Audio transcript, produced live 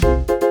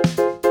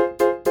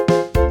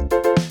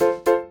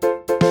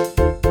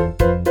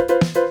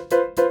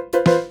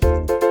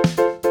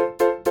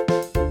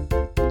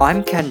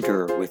I'm Ken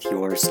Durr with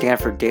your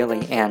Stanford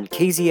Daily and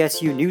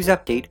KZSU News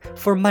Update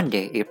for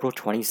Monday, April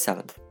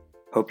 27th.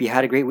 Hope you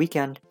had a great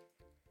weekend.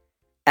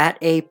 At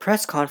a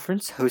press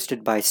conference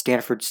hosted by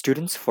Stanford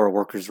Students for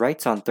Workers'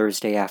 Rights on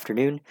Thursday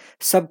afternoon,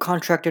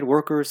 subcontracted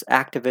workers,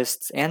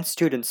 activists, and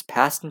students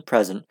past and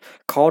present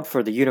called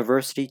for the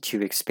university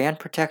to expand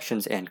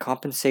protections and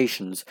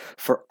compensations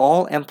for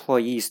all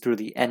employees through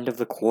the end of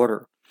the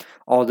quarter.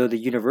 Although the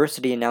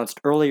university announced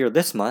earlier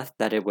this month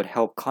that it would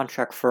help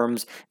contract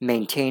firms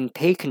maintain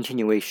pay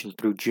continuation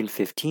through June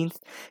 15th,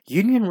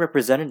 union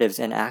representatives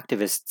and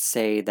activists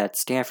say that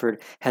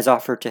Stanford has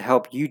offered to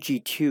help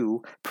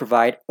UG2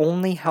 provide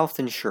only health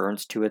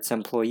insurance to its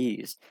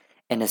employees.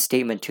 In a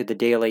statement to the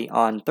Daily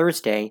on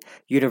Thursday,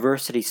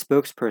 university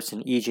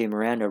spokesperson E.J.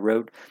 Miranda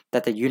wrote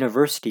that the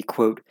university,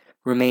 quote,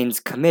 remains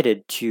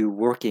committed to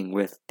working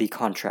with the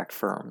contract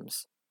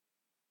firms.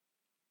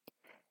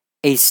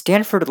 A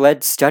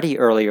Stanford-led study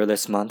earlier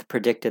this month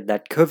predicted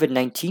that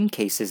COVID-19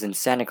 cases in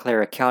Santa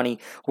Clara County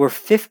were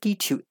 50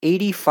 to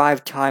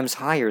 85 times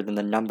higher than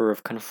the number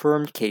of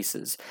confirmed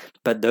cases,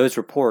 but those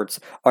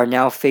reports are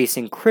now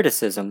facing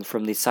criticism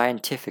from the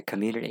scientific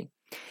community.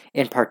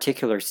 In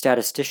particular,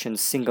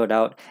 statisticians singled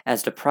out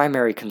as the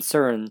primary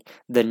concern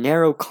the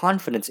narrow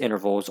confidence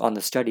intervals on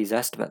the study's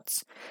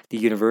estimates. The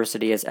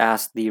university has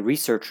asked the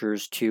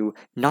researchers to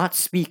not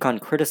speak on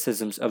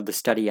criticisms of the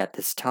study at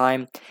this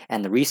time,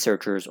 and the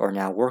researchers are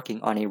now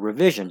working on a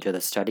revision to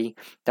the study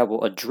that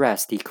will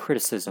address the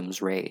criticisms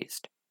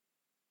raised.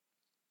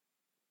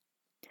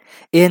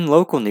 In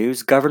local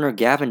news, Governor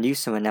Gavin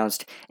Newsom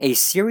announced a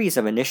series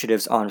of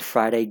initiatives on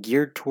Friday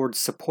geared towards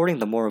supporting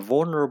the more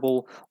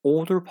vulnerable,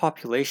 older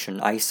population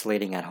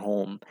isolating at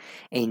home.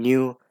 A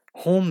new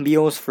Home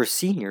Meals for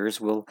Seniors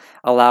will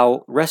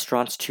allow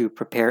restaurants to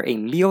prepare a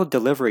meal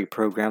delivery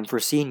program for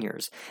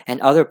seniors,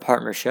 and other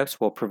partnerships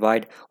will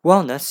provide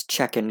wellness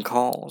check-in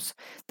calls.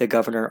 The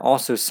governor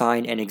also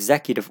signed an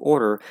executive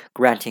order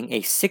granting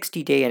a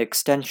 60-day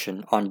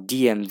extension on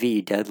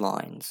DMV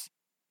deadlines.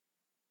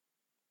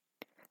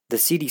 The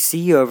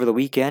CDC over the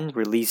weekend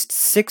released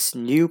 6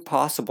 new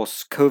possible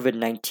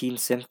COVID-19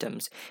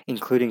 symptoms,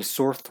 including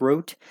sore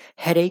throat,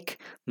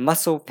 headache,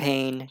 muscle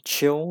pain,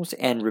 chills,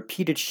 and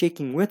repeated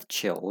shaking with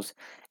chills,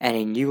 and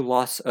a new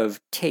loss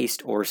of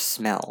taste or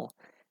smell.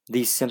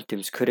 These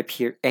symptoms could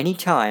appear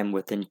anytime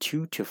within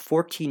 2 to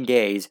 14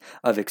 days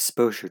of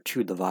exposure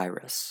to the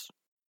virus.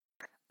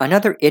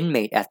 Another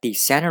inmate at the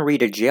Santa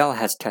Rita jail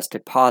has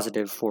tested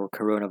positive for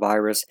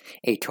coronavirus.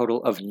 A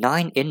total of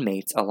 9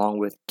 inmates, along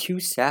with 2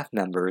 staff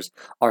members,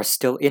 are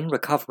still in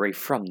recovery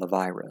from the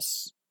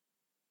virus.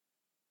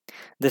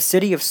 The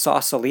city of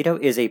Sausalito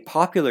is a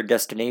popular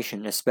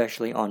destination,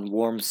 especially on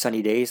warm,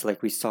 sunny days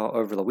like we saw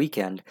over the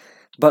weekend,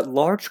 but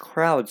large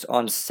crowds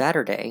on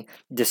Saturday,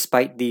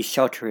 despite the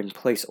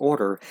shelter-in-place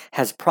order,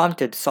 has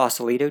prompted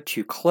Sausalito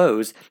to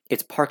close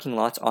its parking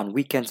lots on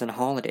weekends and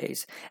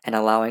holidays, and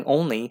allowing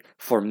only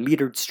for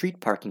metered street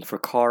parking for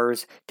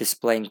cars,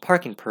 displaying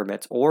parking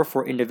permits, or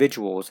for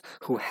individuals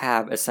who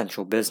have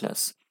essential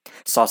business.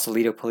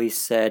 Sausalito police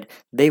said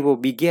they will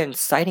begin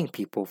citing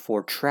people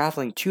for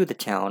traveling to the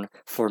town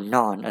for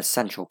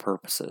non-essential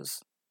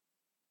purposes.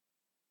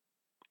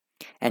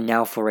 And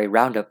now for a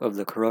roundup of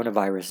the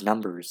coronavirus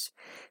numbers.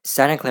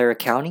 Santa Clara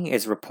County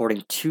is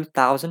reporting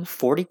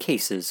 2,040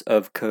 cases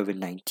of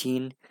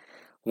COVID-19,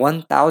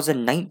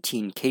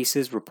 1,019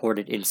 cases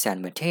reported in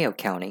San Mateo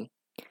County,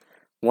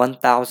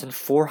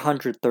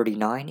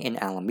 1,439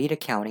 in Alameda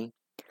County,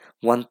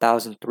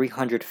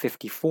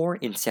 1,354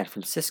 in San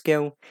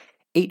Francisco,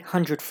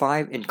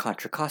 805 in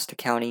Contra Costa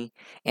County,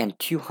 and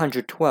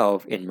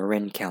 212 in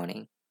Marin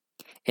County.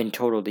 In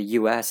total, the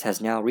U.S. has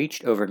now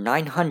reached over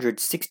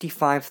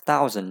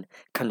 965,000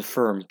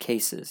 confirmed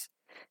cases.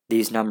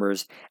 These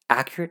numbers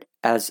accurate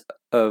as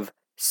of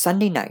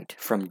Sunday night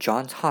from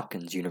Johns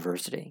Hopkins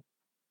University.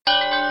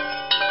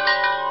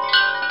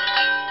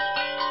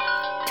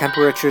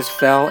 Temperatures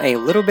fell a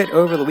little bit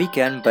over the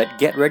weekend, but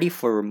get ready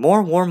for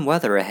more warm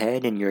weather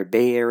ahead in your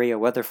Bay Area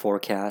weather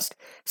forecast.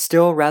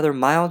 Still rather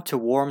mild to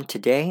warm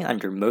today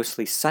under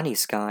mostly sunny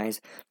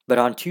skies, but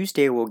on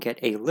Tuesday we'll get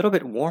a little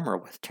bit warmer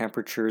with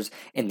temperatures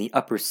in the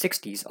upper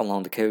 60s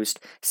along the coast,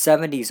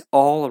 70s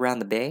all around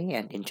the Bay,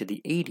 and into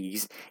the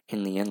 80s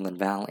in the inland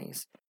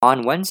valleys.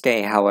 On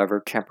Wednesday,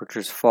 however,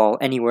 temperatures fall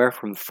anywhere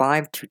from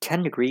 5 to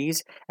 10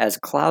 degrees as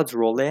clouds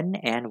roll in,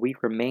 and we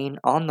remain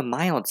on the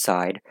mild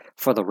side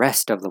for the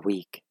rest of the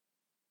week.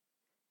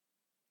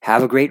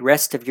 Have a great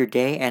rest of your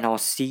day, and I'll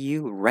see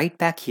you right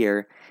back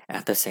here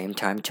at the same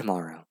time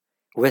tomorrow.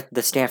 With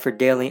the Stanford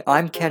Daily,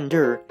 I'm Ken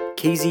Durr,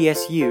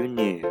 KZSU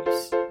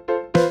News.